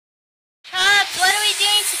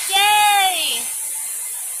today?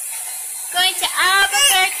 Going to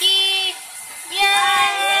Albuquerque!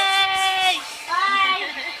 Yay! Bye!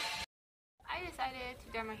 I decided to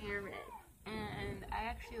dye my hair red, and I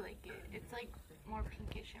actually like it. It's like more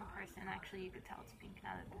pinkish in person. Actually, you could tell it's pink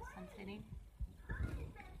now that the sun's hitting.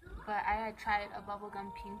 But I had tried a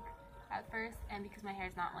bubblegum pink at first, and because my hair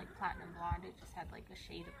is not like platinum blonde, it just had like a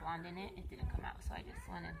shade of blonde in it. It didn't come out, so I just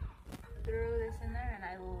went and threw this in there, and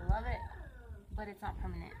I love it. But it's not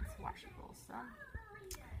permanent, it's washable, so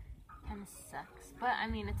kind of sucks. But I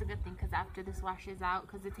mean, it's a good thing because after this washes out,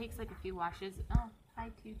 because it takes like a few washes. Oh,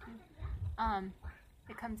 hi Tutu.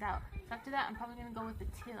 It comes out. So after that, I'm probably gonna go with the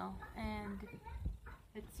till, and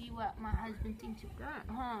let's see what my husband thinks of that.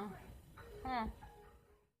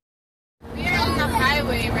 We are on the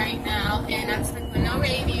highway right now, and I'm stuck with no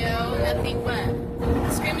radio, nothing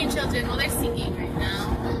but screaming children. Well, they're singing right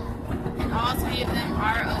now, and all three of them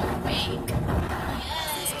are awake.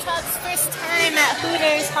 This is Chuck's first time at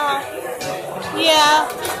Hooters, huh? Yeah,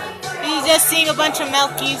 he's just seeing a bunch of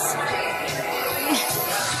Melkies.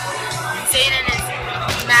 Zayden is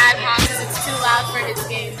mad, huh, because it's too loud for his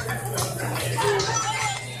game.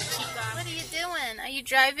 What are you doing? Are you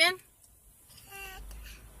driving?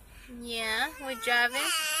 Yeah, we're driving.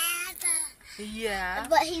 Yeah.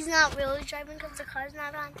 But he's not really driving because the car's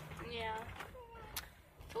not on. Yeah.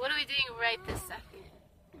 So what are we doing right this second?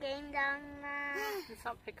 Getting down. Let's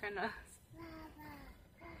not pick our nose.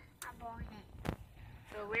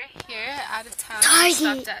 So we're here out of town. We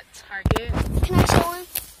stopped at Target. Can I show him?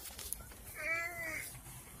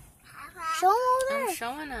 Show him over there. I'm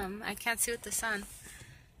showing him. I can't see with the sun.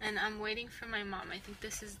 And I'm waiting for my mom. I think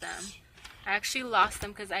this is them. I actually lost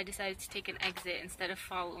them because I decided to take an exit instead of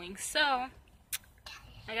following. So,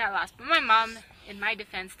 I got lost. But my mom, in my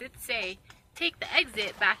defense, did say, take the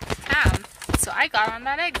exit back to town. So I got on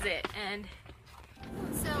that exit. And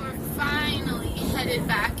so we're finally headed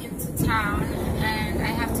back into town. And I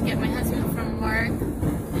have to get my husband from work.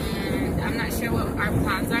 And I'm not sure what our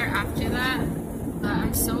plans are after that. But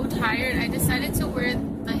I'm so tired. I decided to wear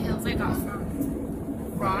the heels I got from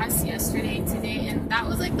Ross yesterday, today, and that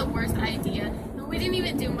was like the worst idea. And we didn't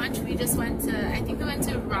even do much. We just went to, I think we went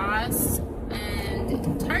to Ross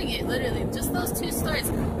and Target, literally, just those two stores,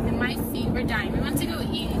 and my feet were dying. We went to go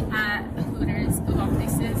eat at Hooters, of all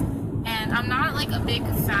places, and I'm not like a big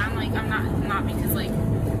fan, like I'm not because like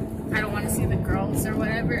I don't want to see the girls or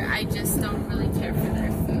whatever. I just don't really care for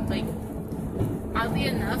their food. Like, oddly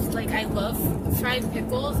enough, like I love fried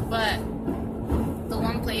pickles, but the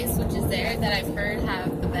one place which is there that I've heard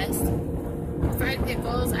have the best fried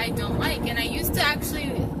pickles I don't like, and I used to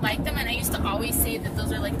actually like them, and I used to always say that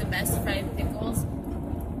those are like the best fried pickles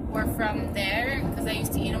were from there because I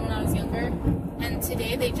used to eat them when I was younger, and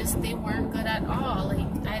today they weren't good at all. Like,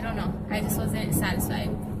 I don't know, I just wasn't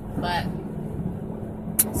satisfied. But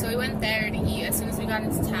so we went there to eat as soon as we got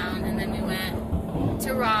into town, and then we went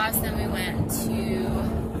to Ross, then we went to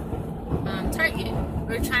Target.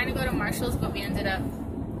 We were trying to go to Marshall's, but we ended up,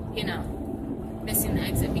 you know, missing the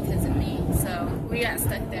exit because of me. So we got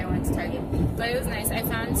stuck there, went to Target. But it was nice. I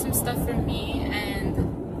found some stuff for me and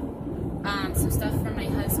some stuff for my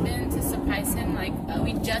husband to surprise him. Like,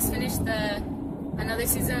 we just finished another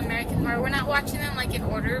season of American Horror. We're not watching them like in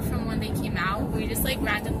order from when they came out. We just like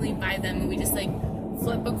randomly buy them, and we just like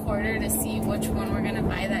flip a quarter to see which one we're gonna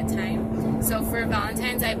buy that time. So for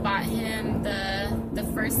Valentine's, I bought him the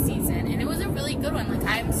first season, and it was a really good one. Like,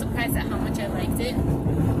 I'm surprised at how much I liked it.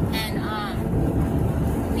 And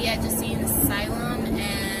we had just seen Asylum,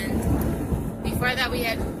 and before that we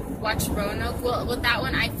had watched Roanoke. Well, with that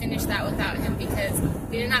one, I finished that without him because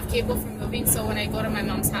we didn't have cable for moving, so when I go to my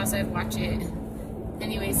mom's house, I'd watch it.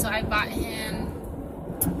 Anyway, so I bought him,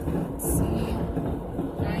 let's see,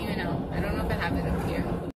 I don't even know. I don't know if I have it up here.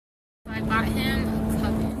 So I bought him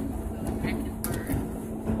Coven, American Horror.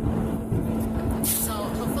 So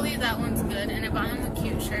hopefully that one's good. And I bought him a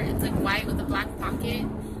cute shirt. It's like white with a black pocket.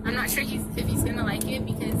 I'm not sure if he's gonna like it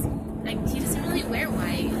because like he doesn't really wear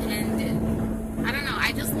white, and I don't know.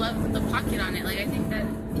 I just love the pocket on it. Like, I think that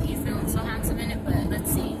he's gonna look so handsome in it. But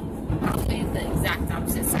let's see. Actually, the exact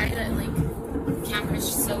opposite. Sorry that like the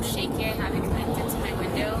camera's so shaky. I have it connected to my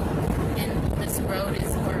window, and this road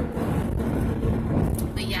is horrible.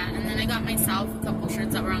 But yeah, and then I got myself a couple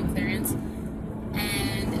shirts that were on clearance.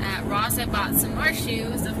 And at Ross, I bought some more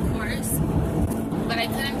shoes, of course. But I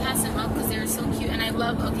couldn't pass them up because they were so cute. And I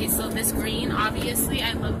love, okay, so this green, obviously,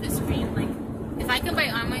 I love this green. Like, if I could buy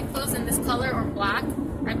on my clothes in this color or black,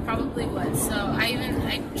 I probably would. So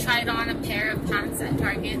I tried on a pair of pants at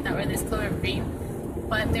Target that were this color of green.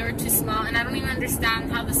 But they were too small. And I don't even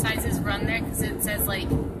understand how the sizes run there because it says, like,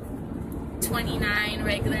 $29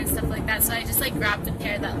 regular and stuff like that. So I just like grabbed a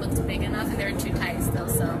pair that looked big enough, and they were too tight still,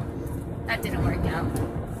 so that didn't work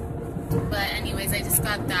out. But anyways, I just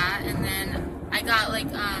got that, and then I got like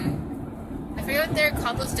I forget what they're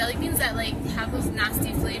called, those jelly beans that like have those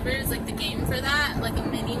nasty flavors, like the game for that, like a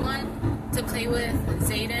mini one to play with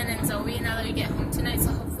Zayden and Zoe now that we get home tonight. So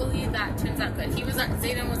hopefully that turns out good.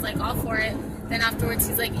 Zayden was like all for it. Then afterwards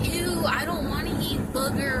he's like, ew, I don't want to eat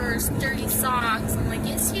boogers, dirty socks. I'm like,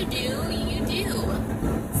 yes you do, you do.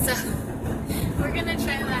 So we're gonna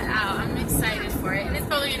try that out. I'm excited for it, and it's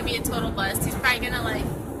probably gonna be a total bust. He's probably gonna like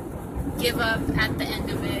give up at the end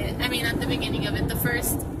of it. I mean, at the beginning of it. The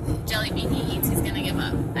first jelly bean he eats, he's gonna give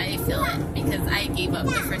up. I feel it, because I gave up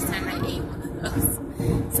the first time I ate one of those.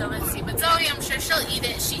 So let's see. But Zoe, I'm sure she'll eat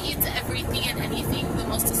it. She eats everything and anything, the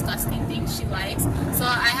most disgusting things she likes. So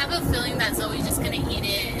I have a feeling that Zoe's just gonna eat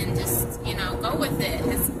it and just, you know, go with it.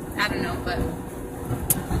 I don't know, but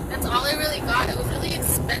that's all I really got. It was really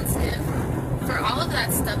expensive for all of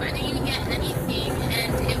that stuff. I didn't even get anything,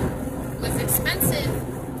 and it was expensive.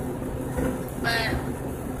 But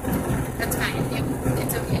that's fine.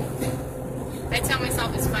 It's okay. I tell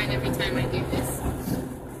myself it's fine every time I do this.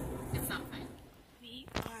 It's not fine. We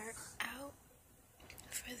are out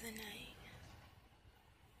for the night.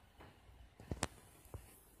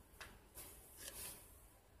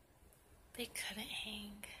 They couldn't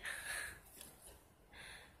hang.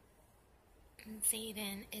 And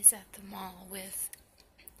Zayden is at the mall with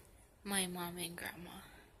my mom and grandma.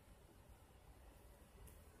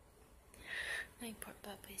 My poor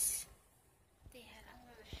puppies. They had a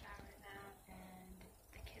little shower now, and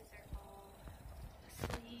the kids are all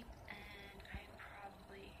asleep, and I'm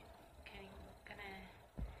probably gonna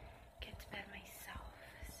get to bed myself.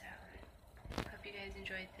 So, hope you guys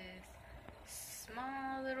enjoyed this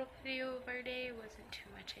small little video of our day. It wasn't too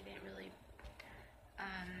much. I didn't really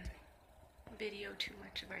video too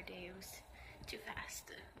much of our day. It was